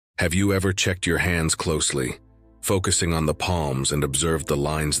Have you ever checked your hands closely, focusing on the palms and observed the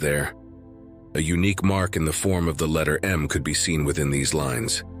lines there? A unique mark in the form of the letter M could be seen within these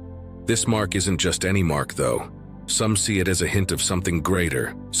lines. This mark isn't just any mark, though. Some see it as a hint of something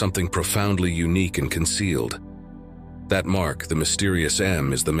greater, something profoundly unique and concealed. That mark, the mysterious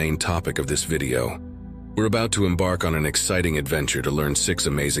M, is the main topic of this video. We're about to embark on an exciting adventure to learn 6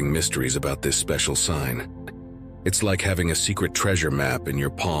 amazing mysteries about this special sign. It's like having a secret treasure map in your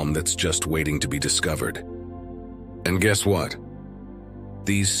palm that's just waiting to be discovered. And guess what?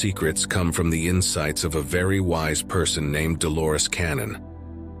 These secrets come from the insights of a very wise person named Dolores Cannon.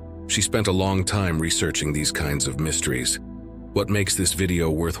 She spent a long time researching these kinds of mysteries. What makes this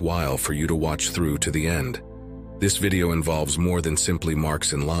video worthwhile for you to watch through to the end? This video involves more than simply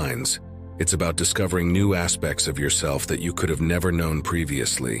marks and lines. It's about discovering new aspects of yourself that you could have never known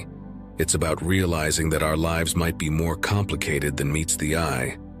previously. It's about realizing that our lives might be more complicated than meets the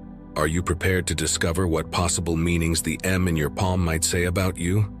eye. Are you prepared to discover what possible meanings the M in your palm might say about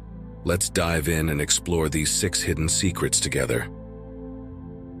you? Let's dive in and explore these 6 hidden secrets together.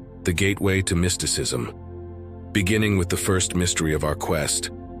 The gateway to mysticism. Beginning with the first mystery of our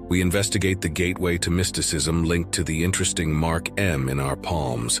quest, we investigate the gateway to mysticism linked to the interesting mark M in our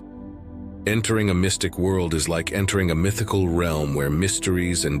palms. Entering a mystic world is like entering a mythical realm where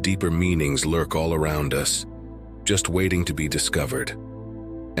mysteries and deeper meanings lurk all around us, just waiting to be discovered.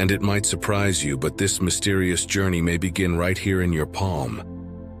 And it might surprise you, but this mysterious journey may begin right here in your palm.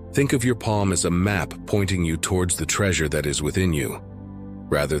 Think of your palm as a map pointing you towards the treasure that is within you,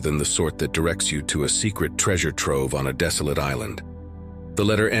 rather than the sort that directs you to a secret treasure trove on a desolate island. The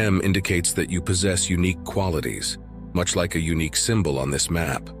letter M indicates that you possess unique qualities, much like a unique symbol on this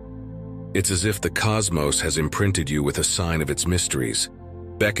map. It's as if the cosmos has imprinted you with a sign of its mysteries,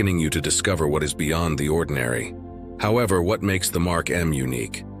 beckoning you to discover what is beyond the ordinary. However, what makes the mark M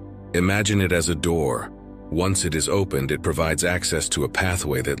unique? Imagine it as a door. Once it is opened, it provides access to a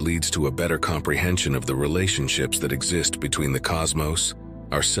pathway that leads to a better comprehension of the relationships that exist between the cosmos,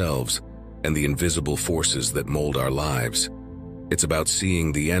 ourselves, and the invisible forces that mold our lives. It's about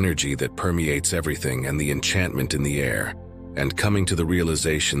seeing the energy that permeates everything and the enchantment in the air, and coming to the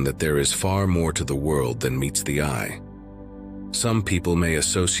realization that there is far more to the world than meets the eye. Some people may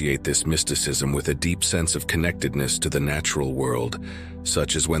associate this mysticism with a deep sense of connectedness to the natural world,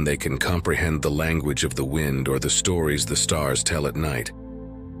 such as when they can comprehend the language of the wind or the stories the stars tell at night.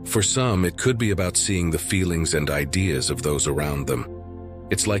 For some, it could be about seeing the feelings and ideas of those around them.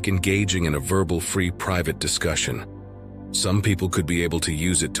 It's like engaging in a verbal-free private discussion. Some people could be able to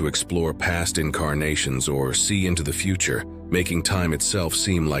use it to explore past incarnations or see into the future, making time itself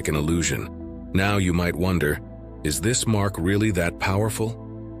seem like an illusion. Now you might wonder, is this mark really that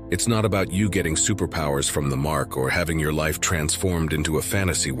powerful? It's not about you getting superpowers from the mark or having your life transformed into a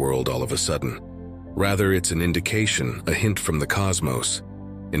fantasy world all of a sudden. Rather, it's an indication, a hint from the cosmos,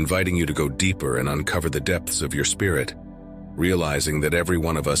 inviting you to go deeper and uncover the depths of your spirit. Realizing that every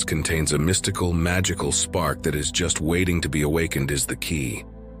one of us contains a mystical, magical spark that is just waiting to be awakened is the key.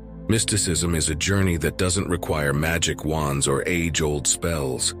 Mysticism is a journey that doesn't require magic wands or age-old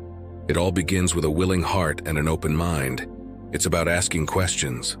spells. It all begins with a willing heart and an open mind. It's about asking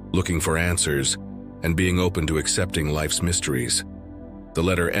questions, looking for answers, and being open to accepting life's mysteries. The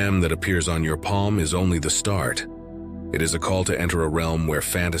letter M that appears on your palm is only the start. It is a call to enter a realm where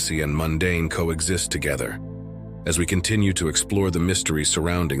fantasy and mundane coexist together. As we continue to explore the mystery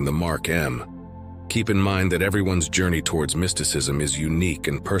surrounding the mark M, keep in mind that everyone's journey towards mysticism is unique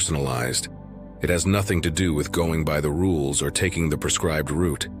and personalized. It has nothing to do with going by the rules or taking the prescribed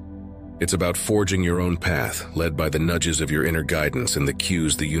route. It's about forging your own path, led by the nudges of your inner guidance and the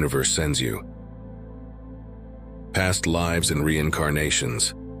cues the universe sends you. Past lives and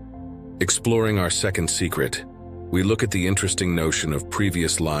reincarnations. Exploring our second secret, we look at the interesting notion of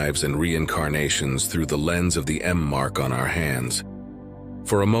previous lives and reincarnations through the lens of the M mark on our hands.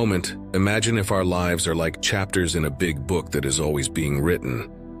 For a moment, imagine if our lives are like chapters in a big book that is always being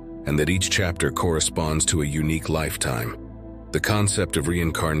written, and that each chapter corresponds to a unique lifetime. The concept of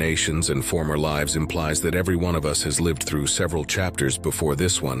reincarnations and former lives implies that every one of us has lived through several chapters before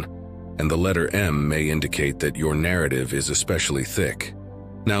this one, and the letter M may indicate that your narrative is especially thick.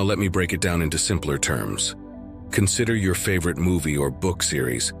 Now let me break it down into simpler terms. Consider your favorite movie or book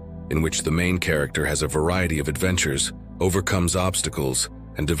series, in which the main character has a variety of adventures, overcomes obstacles,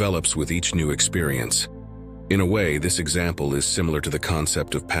 and develops with each new experience. In a way, this example is similar to the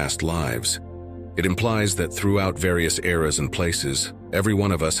concept of past lives. It implies that throughout various eras and places, every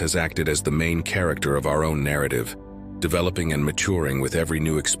one of us has acted as the main character of our own narrative, developing and maturing with every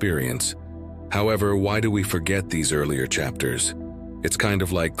new experience. However, why do we forget these earlier chapters? It's kind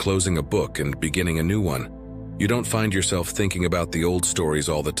of like closing a book and beginning a new one. You don't find yourself thinking about the old stories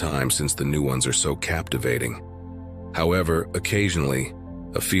all the time since the new ones are so captivating. However, occasionally,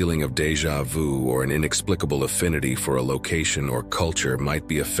 a feeling of déjà vu or an inexplicable affinity for a location or culture might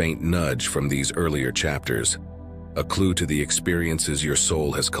be a faint nudge from these earlier chapters, a clue to the experiences your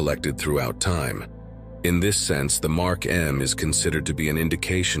soul has collected throughout time. In this sense, the mark M is considered to be an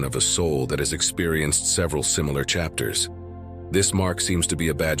indication of a soul that has experienced several similar chapters. This mark seems to be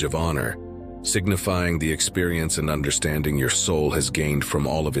a badge of honor, signifying the experience and understanding your soul has gained from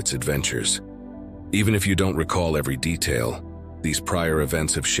all of its adventures. Even if you don't recall every detail, these prior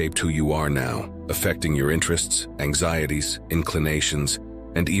events have shaped who you are now, affecting your interests, anxieties, inclinations,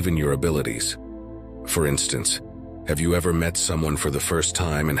 and even your abilities. For instance, have you ever met someone for the first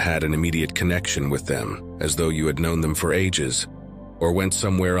time and had an immediate connection with them, as though you had known them for ages? Or went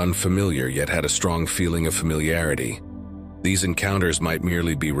somewhere unfamiliar yet had a strong feeling of familiarity? These encounters might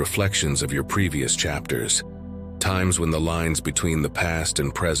merely be reflections of your previous chapters, times when the lines between the past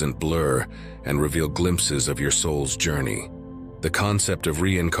and present blur and reveal glimpses of your soul's journey. The concept of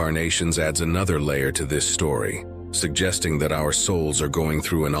reincarnations adds another layer to this story, suggesting that our souls are going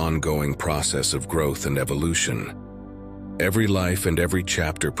through an ongoing process of growth and evolution. Every life and every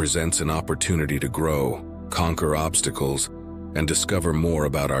chapter presents an opportunity to grow, conquer obstacles, and discover more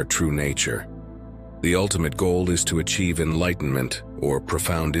about our true nature. The ultimate goal is to achieve enlightenment or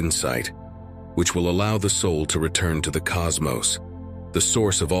profound insight, which will allow the soul to return to the cosmos, the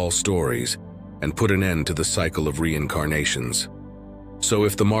source of all stories, and put an end to the cycle of reincarnations. So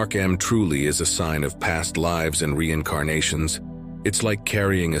if the mark M truly is a sign of past lives and reincarnations, it's like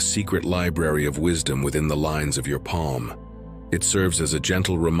carrying a secret library of wisdom within the lines of your palm. It serves as a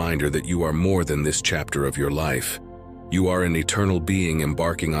gentle reminder that you are more than this chapter of your life. You are an eternal being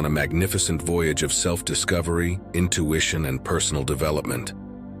embarking on a magnificent voyage of self-discovery, intuition, and personal development.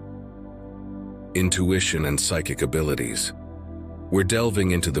 Intuition and psychic abilities. We're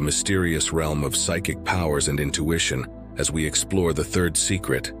delving into the mysterious realm of psychic powers and intuition as we explore the third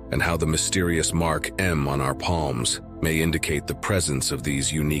secret and how the mysterious mark M on our palms may indicate the presence of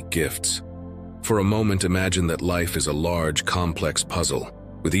these unique gifts. For a moment, imagine that life is a large, complex puzzle,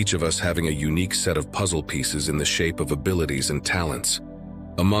 with each of us having a unique set of puzzle pieces in the shape of abilities and talents.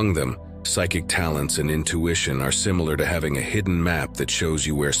 Among them, psychic talents and intuition are similar to having a hidden map that shows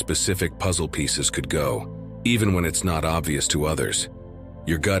you where specific puzzle pieces could go, even when it's not obvious to others.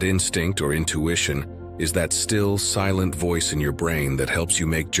 Your gut instinct or intuition is that still, silent voice in your brain that helps you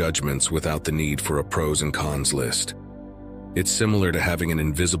make judgments without the need for a pros and cons list. It's similar to having an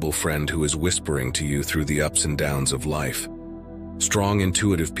invisible friend who is whispering to you through the ups and downs of life. Strong,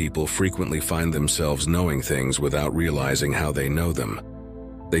 intuitive people frequently find themselves knowing things without realizing how they know them.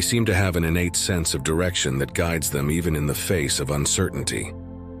 They seem to have an innate sense of direction that guides them even in the face of uncertainty.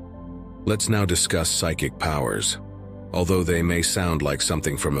 Let's now discuss psychic powers. Although they may sound like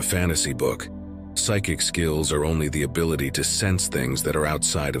something from a fantasy book, psychic skills are only the ability to sense things that are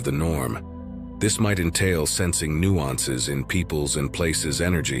outside of the norm. This might entail sensing nuances in people's and places'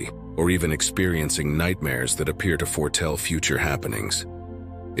 energy, or even experiencing nightmares that appear to foretell future happenings.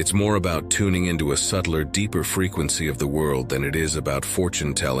 It's more about tuning into a subtler, deeper frequency of the world than it is about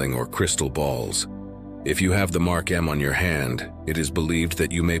fortune-telling or crystal balls. If you have the mark M on your hand, it is believed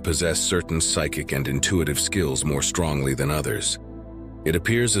that you may possess certain psychic and intuitive skills more strongly than others. It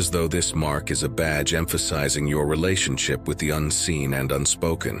appears as though this mark is a badge emphasizing your relationship with the unseen and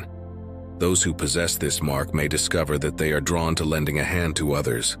unspoken. Those who possess this mark may discover that they are drawn to lending a hand to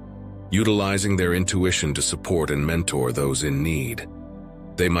others, utilizing their intuition to support and mentor those in need.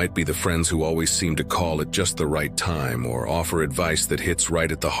 They might be the friends who always seem to call at just the right time or offer advice that hits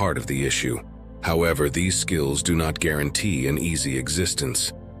right at the heart of the issue. However, these skills do not guarantee an easy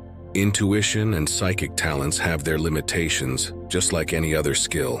existence. Intuition and psychic talents have their limitations, just like any other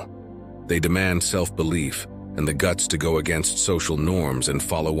skill. They demand self-belief and the guts to go against social norms and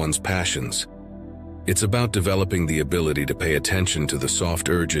follow one's passions. It's about developing the ability to pay attention to the soft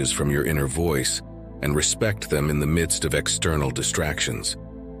urges from your inner voice and respect them in the midst of external distractions.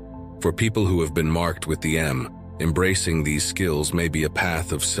 For people who have been marked with the M, embracing these skills may be a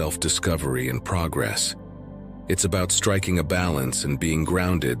path of self-discovery and progress. It's about striking a balance and being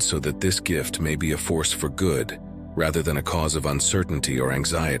grounded so that this gift may be a force for good, rather than a cause of uncertainty or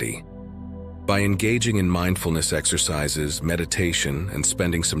anxiety. By engaging in mindfulness exercises, meditation, and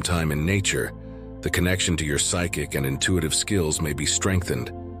spending some time in nature, the connection to your psychic and intuitive skills may be strengthened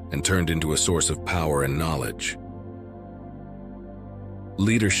and turned into a source of power and knowledge.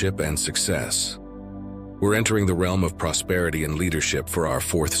 Leadership and success. We're entering the realm of prosperity and leadership for our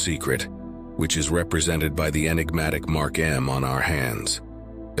fourth secret. which is represented by the enigmatic mark M on our hands.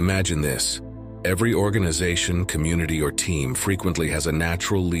 Imagine this. Every organization, community, or team frequently has a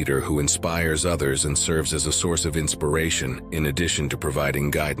natural leader who inspires others and serves as a source of inspiration, in addition to providing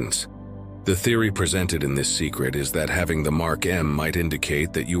guidance. The theory presented in this secret is that having the mark M might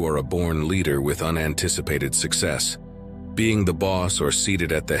indicate that you are a born leader with unanticipated success. Being the boss or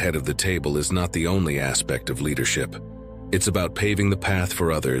seated at the head of the table is not the only aspect of leadership. It's about paving the path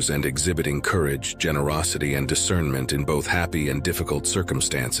for others and exhibiting courage, generosity, and discernment in both happy and difficult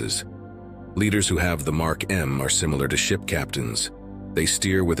circumstances. Leaders who have the mark M are similar to ship captains. They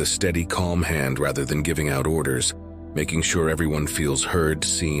steer with a steady, calm hand rather than giving out orders, making sure everyone feels heard,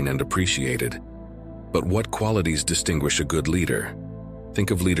 seen, and appreciated. But what qualities distinguish a good leader?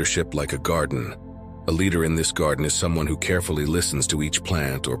 Think of leadership like a garden. A leader in this garden is someone who carefully listens to each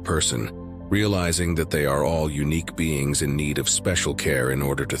plant or person, realizing that they are all unique beings in need of special care in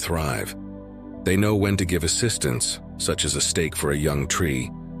order to thrive. They know when to give assistance, such as a stake for a young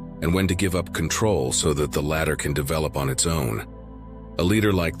tree, and when to give up control so that the latter can develop on its own. A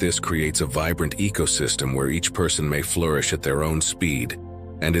leader like this creates a vibrant ecosystem where each person may flourish at their own speed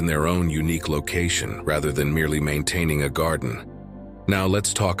and in their own unique location rather than merely maintaining a garden. Now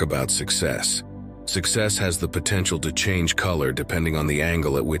let's talk about success. Success has the potential to change color depending on the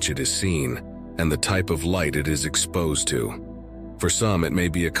angle at which it is seen and the type of light it is exposed to. For some, it may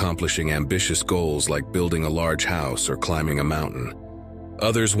be accomplishing ambitious goals like building a large house or climbing a mountain.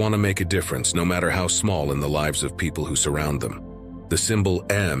 Others want to make a difference, no matter how small, in the lives of people who surround them. The symbol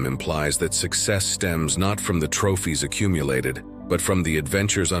M implies that success stems not from the trophies accumulated, but from the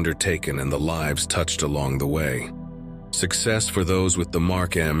adventures undertaken and the lives touched along the way. Success for those with the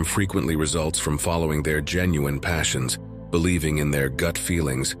mark M frequently results from following their genuine passions, believing in their gut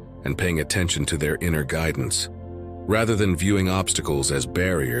feelings, and paying attention to their inner guidance. Rather than viewing obstacles as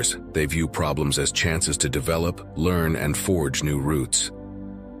barriers, they view problems as chances to develop, learn, and forge new routes.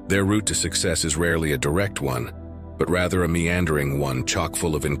 Their route to success is rarely a direct one, but rather a meandering one chock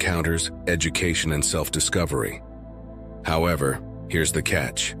full of encounters, education, and self-discovery. However, here's the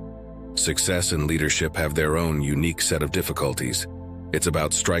catch. Success and leadership have their own unique set of difficulties. It's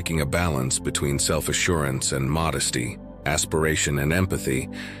about striking a balance between self-assurance and modesty, aspiration and empathy,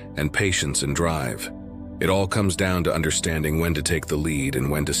 and patience and drive. It all comes down to understanding when to take the lead and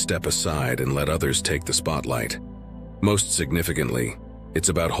when to step aside and let others take the spotlight. Most significantly, it's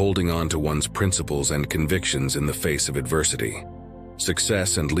about holding on to one's principles and convictions in the face of adversity.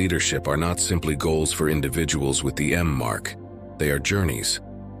 Success and leadership are not simply goals for individuals with the M mark. They are journeys.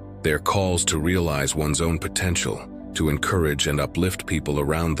 They are calls to realize one's own potential, to encourage and uplift people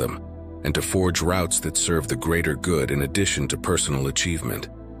around them, and to forge routes that serve the greater good in addition to personal achievement.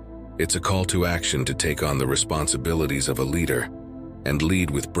 It's a call to action to take on the responsibilities of a leader and lead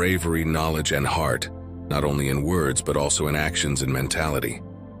with bravery, knowledge, and heart, not only in words but also in actions and mentality.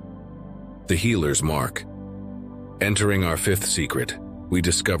 The healer's mark. Entering our fifth secret, we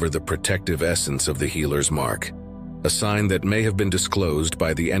discover the protective essence of the healer's mark, a sign that may have been disclosed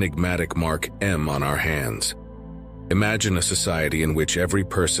by the enigmatic mark M on our hands. Imagine a society in which every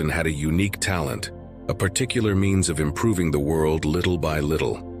person had a unique talent, a particular means of improving the world little by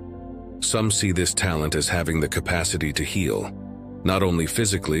little. Some see this talent as having the capacity to heal, not only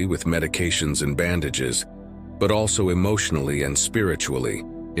physically with medications and bandages, but also emotionally and spiritually,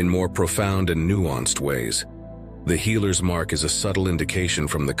 in more profound and nuanced ways. The healer's mark is a subtle indication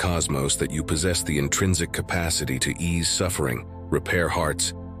from the cosmos that you possess the intrinsic capacity to ease suffering, repair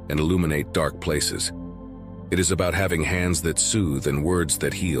hearts, and illuminate dark places. It is about having hands that soothe and words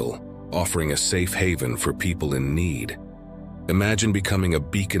that heal, offering a safe haven for people in need. Imagine becoming a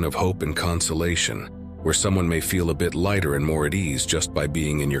beacon of hope and consolation, where someone may feel a bit lighter and more at ease just by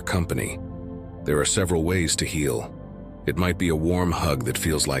being in your company. There are several ways to heal. It might be a warm hug that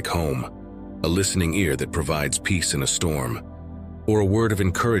feels like home, a listening ear that provides peace in a storm, or a word of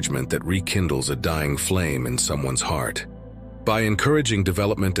encouragement that rekindles a dying flame in someone's heart. By encouraging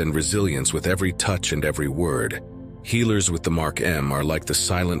development and resilience with every touch and every word, healers with the mark M are like the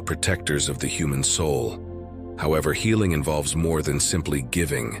silent protectors of the human soul. However, healing involves more than simply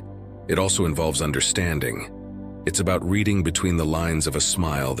giving. It also involves understanding. It's about reading between the lines of a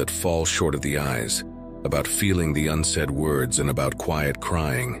smile that falls short of the eyes, about feeling the unsaid words, and about quiet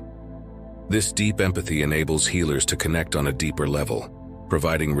crying. This deep empathy enables healers to connect on a deeper level,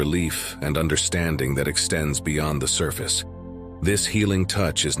 providing relief and understanding that extends beyond the surface. This healing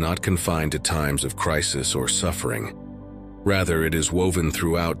touch is not confined to times of crisis or suffering. Rather, it is woven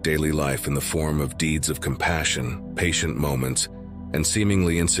throughout daily life in the form of deeds of compassion, patient moments, and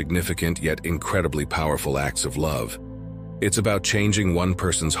seemingly insignificant yet incredibly powerful acts of love. It's about changing one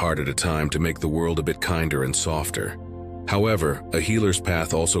person's heart at a time to make the world a bit kinder and softer. However, a healer's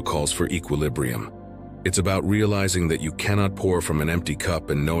path also calls for equilibrium. It's about realizing that you cannot pour from an empty cup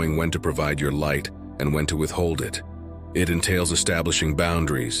and knowing when to provide your light and when to withhold it. It entails establishing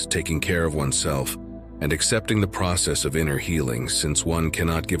boundaries, taking care of oneself, and accepting the process of inner healing, since one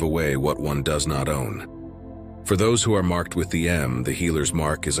cannot give away what one does not own. For those who are marked with the M, the healer's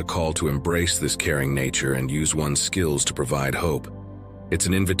mark is a call to embrace this caring nature and use one's skills to provide hope. It's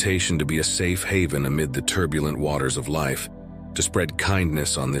an invitation to be a safe haven amid the turbulent waters of life, to spread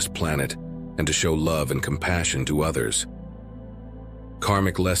kindness on this planet, and to show love and compassion to others.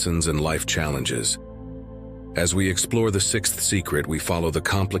 Karmic lessons and life challenges. As we explore the sixth secret, we follow the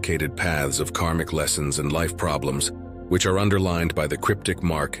complicated paths of karmic lessons and life problems, which are underlined by the cryptic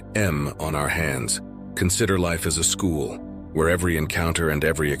mark M on our hands. Consider life as a school, where every encounter and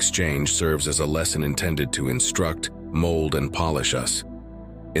every exchange serves as a lesson intended to instruct, mold, and polish us.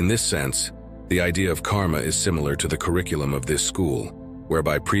 In this sense, the idea of karma is similar to the curriculum of this school,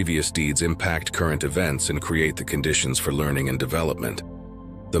 whereby previous deeds impact current events and create the conditions for learning and development.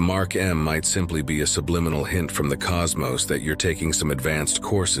 The mark M might simply be a subliminal hint from the cosmos that you're taking some advanced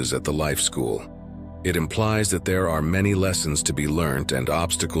courses at the life school. It implies that there are many lessons to be learned and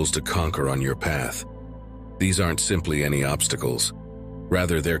obstacles to conquer on your path. These aren't simply any obstacles.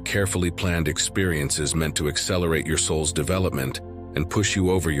 Rather, they're carefully planned experiences meant to accelerate your soul's development and push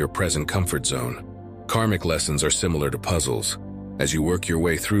you over your present comfort zone. Karmic lessons are similar to puzzles. As you work your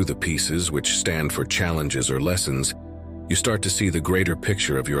way through the pieces, which stand for challenges or lessons, you start to see the greater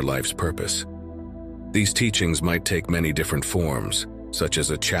picture of your life's purpose. These teachings might take many different forms, such as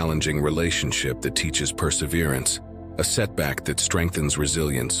a challenging relationship that teaches perseverance, a setback that strengthens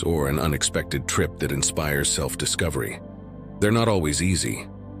resilience, or an unexpected trip that inspires self-discovery. They're not always easy,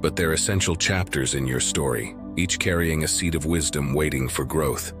 but they're essential chapters in your story, each carrying a seed of wisdom waiting for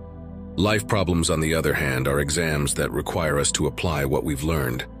growth. Life problems, on the other hand, are exams that require us to apply what we've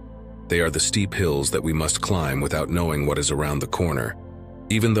learned. They are the steep hills that we must climb without knowing what is around the corner.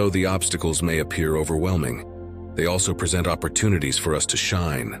 Even though the obstacles may appear overwhelming, they also present opportunities for us to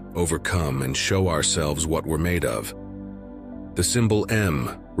shine, overcome, and show ourselves what we're made of. The symbol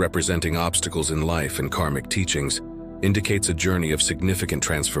M, representing obstacles in life and karmic teachings, indicates a journey of significant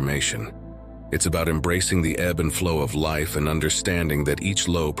transformation. It's about embracing the ebb and flow of life and understanding that each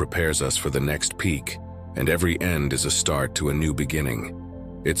low prepares us for the next peak, and every end is a start to a new beginning.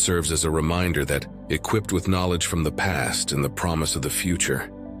 It serves as a reminder that, equipped with knowledge from the past and the promise of the future,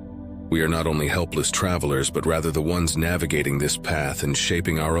 we are not only helpless travelers, but rather the ones navigating this path and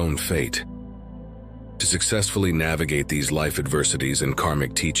shaping our own fate. To successfully navigate these life adversities and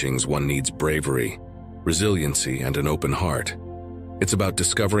karmic teachings, one needs bravery, resiliency, and an open heart. It's about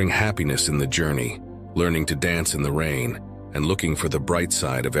discovering happiness in the journey, learning to dance in the rain, and looking for the bright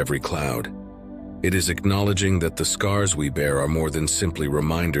side of every cloud. It is acknowledging that the scars we bear are more than simply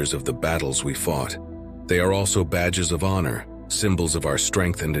reminders of the battles we fought. They are also badges of honor, symbols of our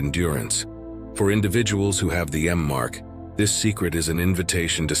strength and endurance. For individuals who have the M mark, this secret is an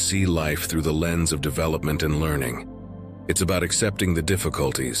invitation to see life through the lens of development and learning. It's about accepting the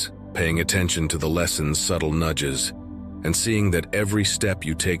difficulties, paying attention to the lessons' subtle nudges, and seeing that every step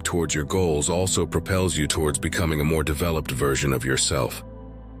you take towards your goals also propels you towards becoming a more developed version of yourself.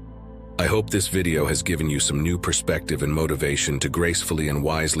 I hope this video has given you some new perspective and motivation to gracefully and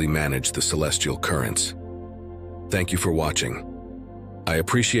wisely manage the celestial currents. Thank you for watching. I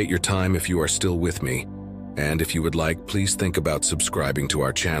appreciate your time if you are still with me, and if you would like, please think about subscribing to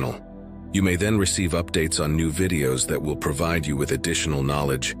our channel. You may then receive updates on new videos that will provide you with additional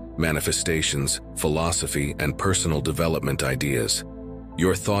knowledge, manifestations, philosophy, and personal development ideas.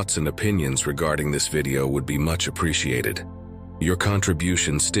 Your thoughts and opinions regarding this video would be much appreciated. Your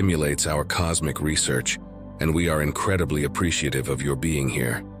contribution stimulates our cosmic research, and we are incredibly appreciative of your being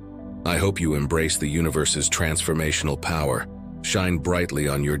here. I hope you embrace the universe's transformational power, shine brightly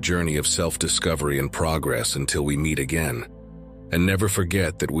on your journey of self-discovery and progress until we meet again. And never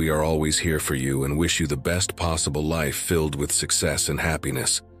forget that we are always here for you and wish you the best possible life filled with success and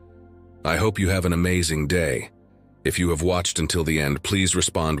happiness. I hope you have an amazing day. If you have watched until the end, please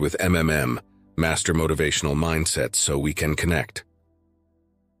respond with MMM, Master Motivational Mindset, so we can connect.